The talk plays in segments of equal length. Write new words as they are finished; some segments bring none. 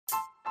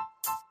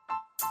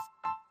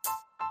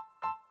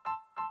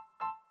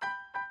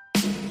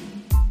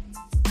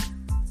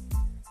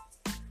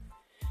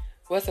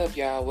What's up,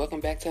 y'all? Welcome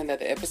back to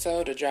another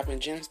episode of Dropping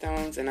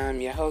Gemstones, and I'm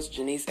your host,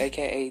 Janice,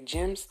 aka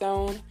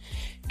Gemstone.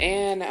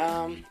 And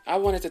I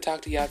wanted to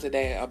talk to y'all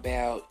today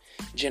about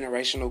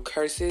generational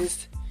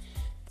curses.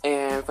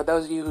 And for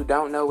those of you who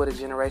don't know what a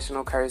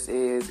generational curse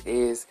is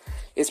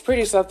it's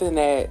pretty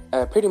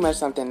much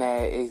something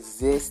that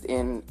exists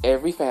in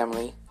every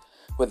family,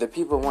 whether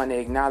people want to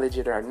acknowledge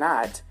it or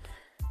not.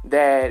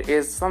 That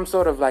is some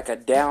sort of like a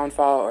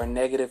downfall or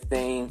negative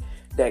thing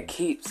that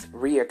keeps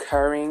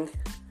reoccurring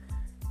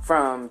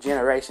from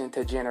generation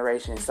to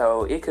generation.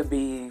 So it could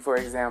be, for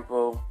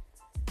example,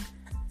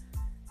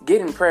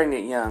 getting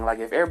pregnant young. Like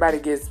if everybody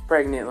gets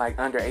pregnant like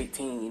under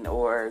 18,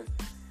 or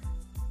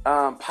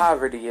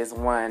poverty is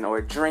one, or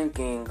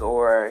drinking,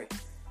 or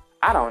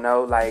I don't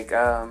know, like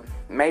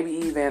maybe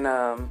even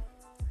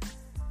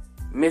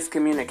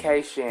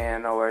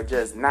miscommunication, or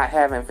just not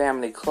having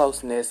family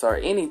closeness, or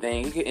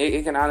anything.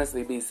 It can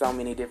honestly be so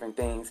many different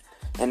things,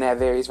 and that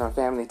varies from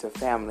family to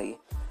family.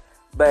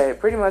 But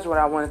pretty much what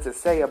I wanted to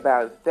say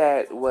about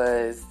that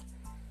was,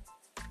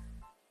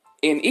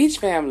 in each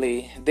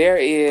family, there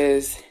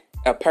is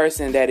a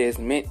person that is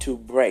meant to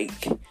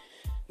break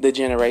the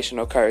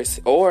generational curse,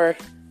 or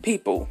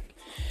people.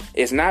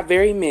 It's not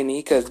very many,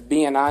 because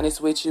being honest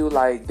with you,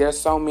 like there's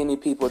so many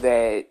people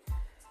that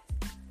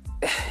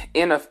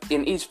in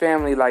each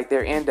family, like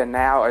they're in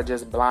denial or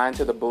just blind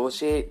to the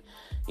bullshit.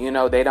 You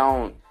know, they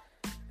don't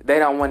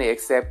want to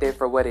accept it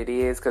for what it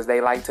is, because they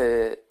like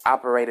to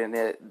operate in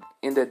the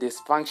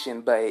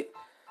dysfunction. But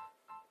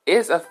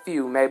it's a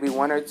few, maybe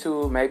one or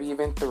two, maybe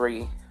even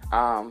three,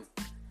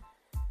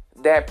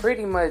 that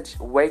pretty much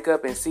wake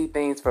up and see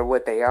things for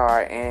what they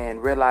are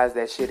and realize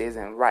that shit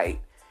isn't right.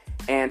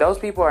 And those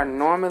people are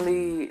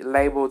normally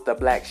labeled the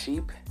black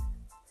sheep.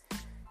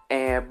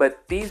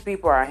 But these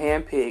people are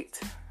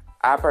handpicked,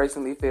 I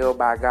personally feel,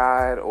 by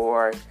God,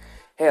 or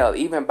hell,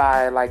 even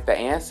by like the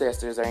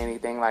ancestors or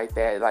anything like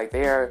that. Like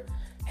they're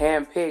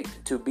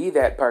handpicked to be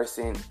that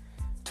person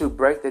to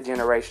break the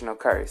generational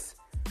curse.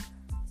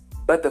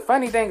 But the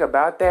funny thing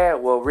about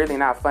that, well, really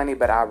not funny,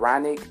 but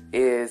ironic,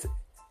 is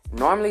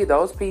normally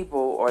those people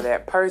or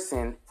that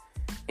person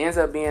ends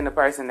up being the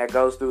person that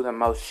goes through the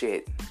most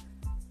shit.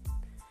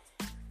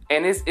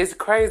 And it's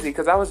crazy,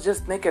 because I was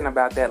just thinking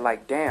about that,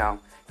 like, damn.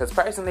 Because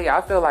personally,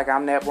 I feel like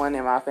I'm that one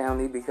in my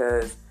family,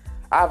 because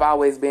I've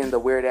always been the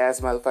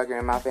weird-ass motherfucker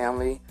in my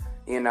family.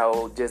 You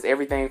know, just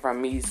everything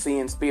from me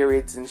seeing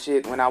spirits and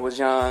shit when I was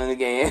young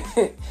again.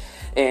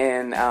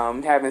 And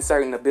having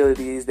certain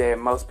abilities that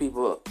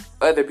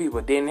other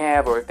people didn't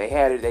have, or if they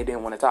had it, they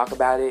didn't want to talk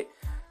about it.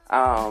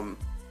 And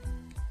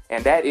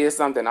that is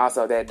something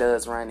also that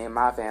does run in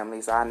my family.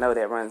 So I know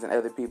that runs in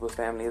other people's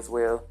family as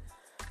well.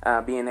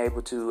 Being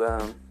able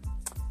to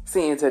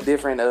see into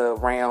different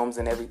realms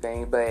and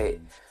everything. But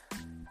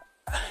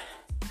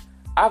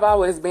I've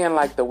always been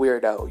like the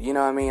weirdo, you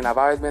know what I mean? I've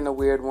always been the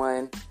weird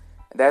one.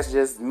 That's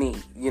just me,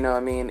 you know what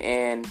I mean?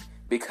 And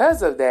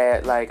because of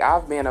that, like,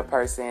 I've been a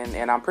person,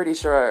 and I'm pretty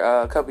sure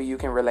a couple of you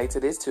can relate to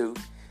this too,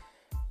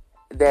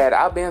 that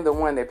I've been the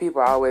one that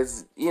people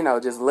always, you know,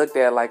 just looked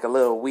at like a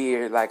little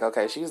weird, like,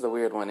 okay, she's the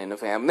weird one in the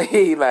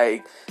family.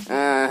 Like,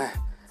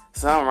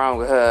 something wrong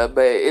with her.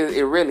 But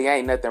it really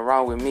ain't nothing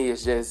wrong with me.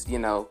 It's just, you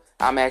know,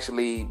 I'm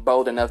actually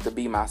bold enough to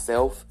be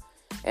myself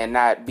and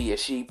not be a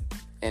sheep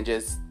and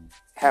just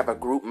have a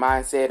group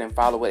mindset and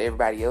follow what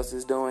everybody else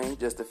is doing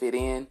just to fit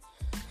in.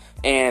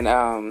 And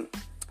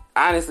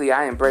honestly,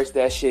 I embrace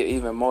that shit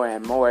even more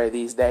and more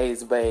these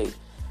days, but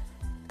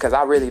because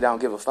I really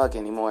don't give a fuck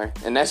anymore.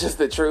 And that's just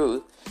the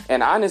truth.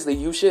 And honestly,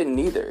 you shouldn't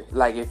either.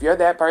 Like, if you're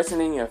that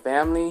person in your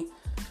family,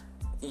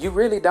 you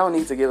really don't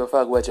need to give a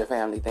fuck what your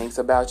family thinks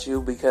about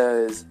you,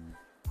 because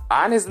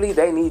honestly,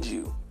 they need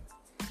you.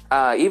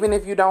 Even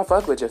if you don't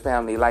fuck with your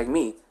family, like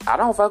me, I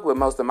don't fuck with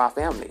most of my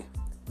family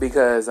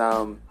because,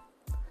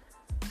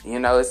 you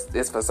know,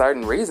 it's for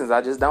certain reasons.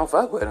 I just don't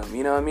fuck with them.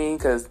 You know what I mean?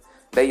 Because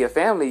they your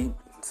family.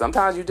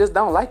 Sometimes you just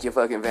don't like your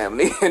fucking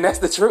family, and that's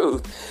the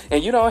truth.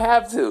 And you don't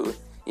have to.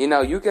 You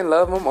know, you can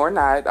love them or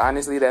not.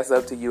 Honestly, that's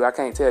up to you. I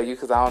can't tell you,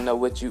 because I don't know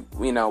what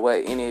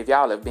what any of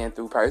y'all have been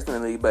through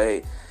personally.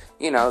 But,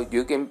 you know,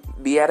 you can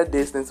be at a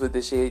distance with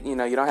the shit. You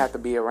know, you don't have to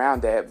be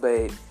around that.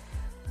 But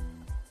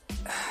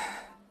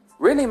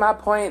really, my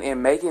point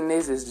in making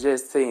this is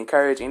just to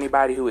encourage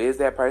anybody who is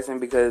that person,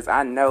 because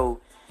I know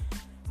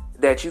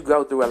that you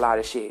go through a lot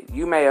of shit.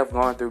 You may have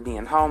gone through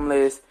being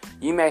homeless.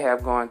 You may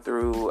have gone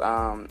through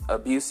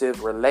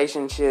abusive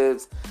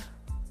relationships.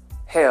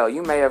 Hell,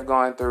 you may have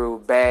gone through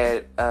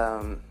bad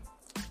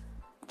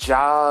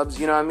jobs.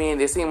 You know what I mean?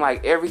 It seemed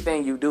like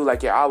everything you do,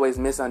 like you're always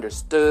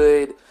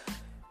misunderstood.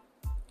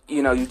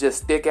 You know, you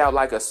just stick out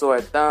like a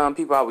sore thumb.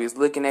 People always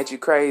looking at you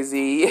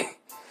crazy.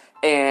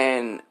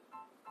 And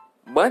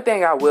one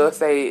thing I will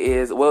say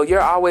is, well,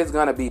 you're always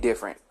going to be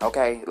different,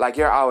 okay? Like,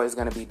 you're always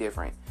going to be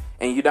different.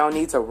 And you don't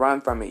need to run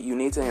from it. You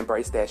need to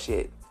embrace that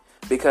shit.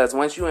 Because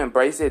once you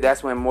embrace it,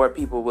 that's when more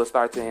people will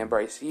start to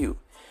embrace you.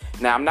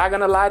 Now, I'm not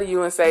going to lie to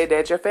you and say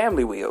that your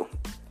family will.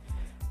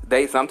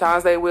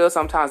 Sometimes they will,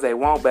 sometimes they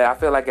won't. But I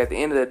feel like at the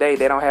end of the day,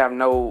 they don't have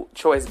no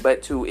choice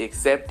but to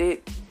accept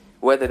it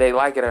whether they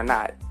like it or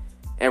not,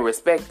 and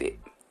respect it.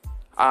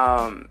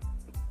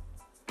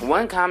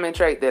 One common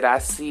trait that I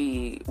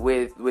see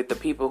with the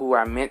people who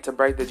are meant to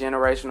break the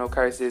generational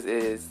curses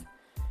is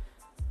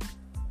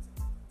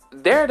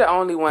they're the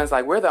only ones,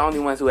 like, we're the only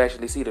ones who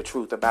actually see the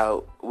truth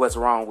about what's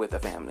wrong with the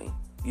family.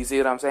 You see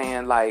what I'm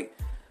saying? Like,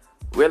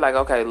 we're like,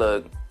 okay,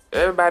 look,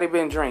 everybody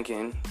been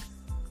drinking,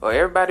 or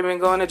everybody been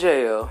going to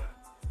jail.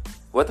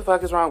 What the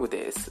fuck is wrong with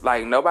this?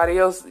 Like, nobody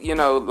else,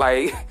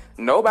 like,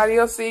 nobody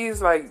else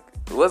sees, like,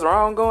 what's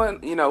wrong going,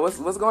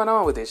 what's going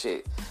on with this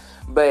shit.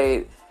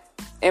 But,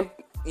 and,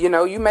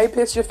 you may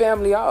piss your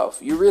family off.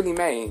 You really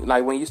may.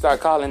 Like, when you start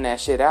calling that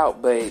shit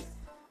out. But,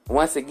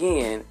 once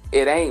again,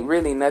 it ain't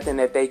really nothing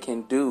that they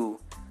can do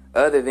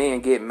other than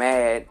get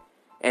mad.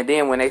 And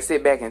then when they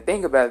sit back and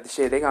think about the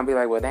shit, they're going to be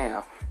like, well,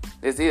 damn,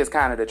 this is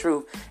kind of the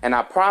truth. And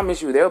I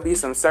promise you, there'll be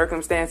some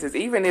circumstances,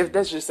 even if,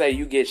 let's just say,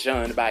 you get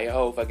shunned by your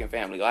whole fucking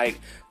family.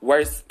 Like,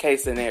 worst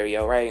case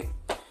scenario, right?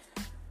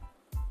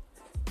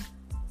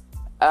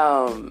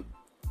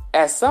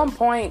 At some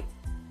point,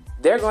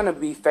 they're going to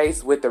be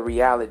faced with the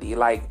reality.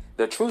 Like,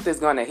 the truth is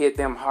going to hit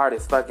them hard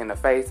as fuck in the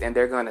face, and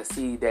they're going to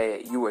see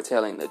that you were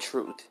telling the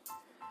truth.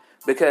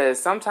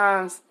 Because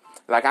sometimes,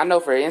 like, I know,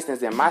 for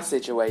instance, in my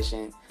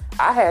situation,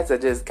 I had to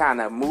just kind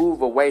of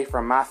move away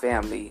from my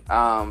family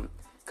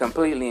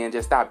completely and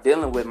just stop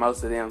dealing with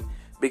most of them.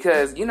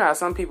 Because, how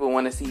some people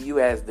want to see you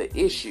as the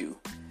issue.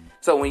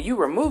 So when you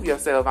remove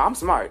yourself, I'm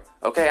smart.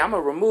 Okay, I'm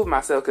going to remove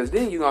myself, because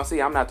then you're going to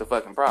see I'm not the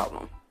fucking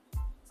problem.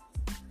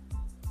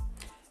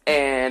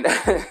 And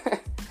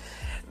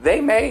they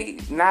may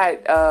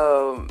not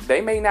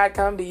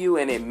come to you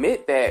and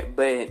admit that,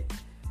 but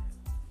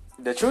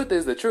the truth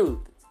is the truth,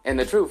 and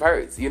the truth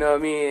hurts, you know what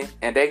I mean?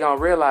 And they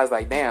gonna realize,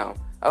 like, damn,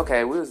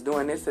 okay, we was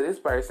doing this to this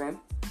person,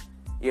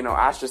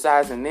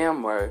 ostracizing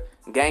them or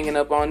ganging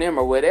up on them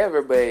or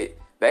whatever, but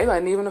they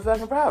wasn't even a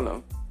fucking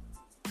problem.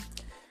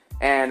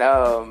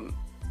 And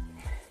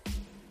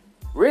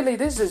really,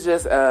 this is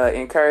just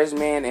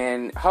encouragement,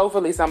 and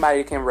hopefully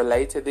somebody can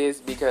relate to this,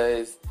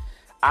 because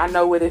I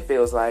know what it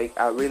feels like.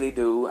 I really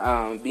do.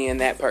 Being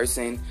that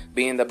person,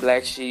 being the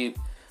black sheep.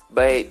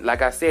 But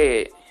like I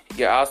said,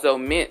 you're also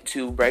meant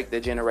to break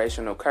the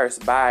generational curse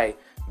by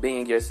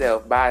being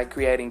yourself, by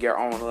creating your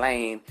own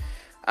lane,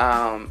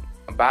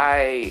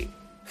 by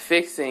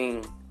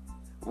fixing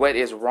what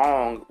is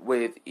wrong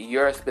with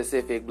your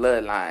specific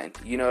bloodline.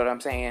 You know what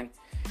I'm saying?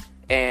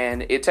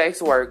 And it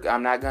takes work.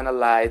 I'm not going to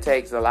lie. It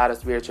takes a lot of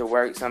spiritual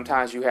work.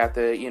 Sometimes you have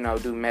to,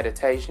 do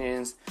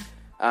meditations.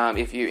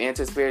 If you're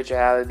into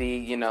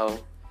spirituality,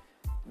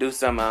 do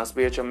some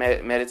spiritual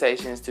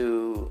meditations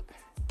to,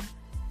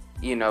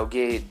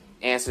 get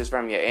answers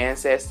from your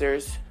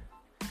ancestors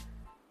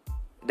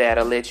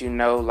that'll let you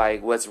know,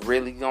 like, what's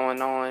really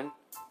going on.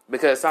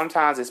 Because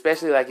sometimes,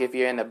 especially, like, if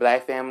you're in the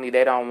black family,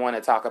 they don't want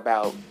to talk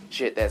about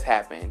shit that's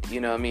happened.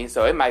 You know what I mean?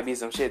 So it might be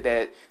some shit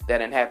that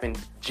done happened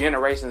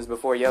generations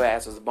before your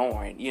ass was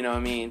born. You know what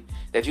I mean?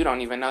 That you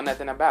don't even know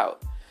nothing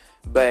about.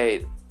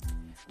 But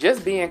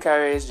just be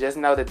encouraged. Just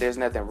know that there's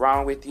nothing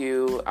wrong with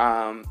you.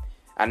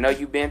 I know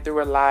you've been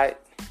through a lot.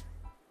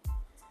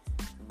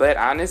 But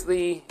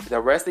honestly, the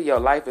rest of your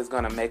life is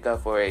going to make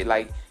up for it.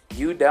 Like,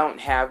 you're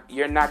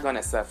not going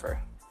to suffer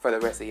for the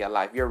rest of your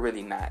life. You're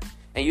really not.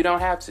 And you don't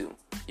have to.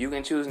 You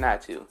can choose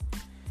not to.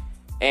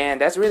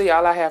 And that's really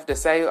all I have to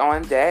say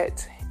on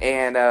that.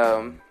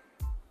 And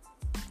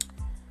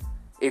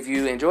if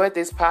you enjoyed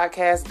this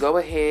podcast, go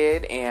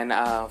ahead and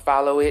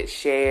follow it,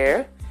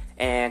 share.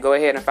 And go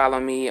ahead and follow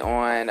me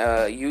on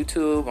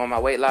YouTube on my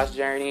weight loss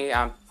journey.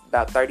 I'm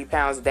about 30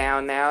 pounds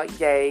down now.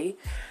 Yay.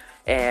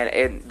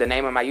 And the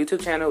name of my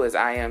YouTube channel is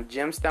I Am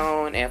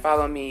Gemstone. And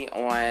follow me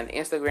on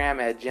Instagram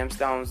at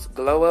Gemstones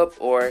Glow Up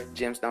or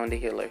Gemstone the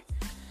Healer.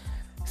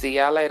 See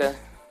y'all later.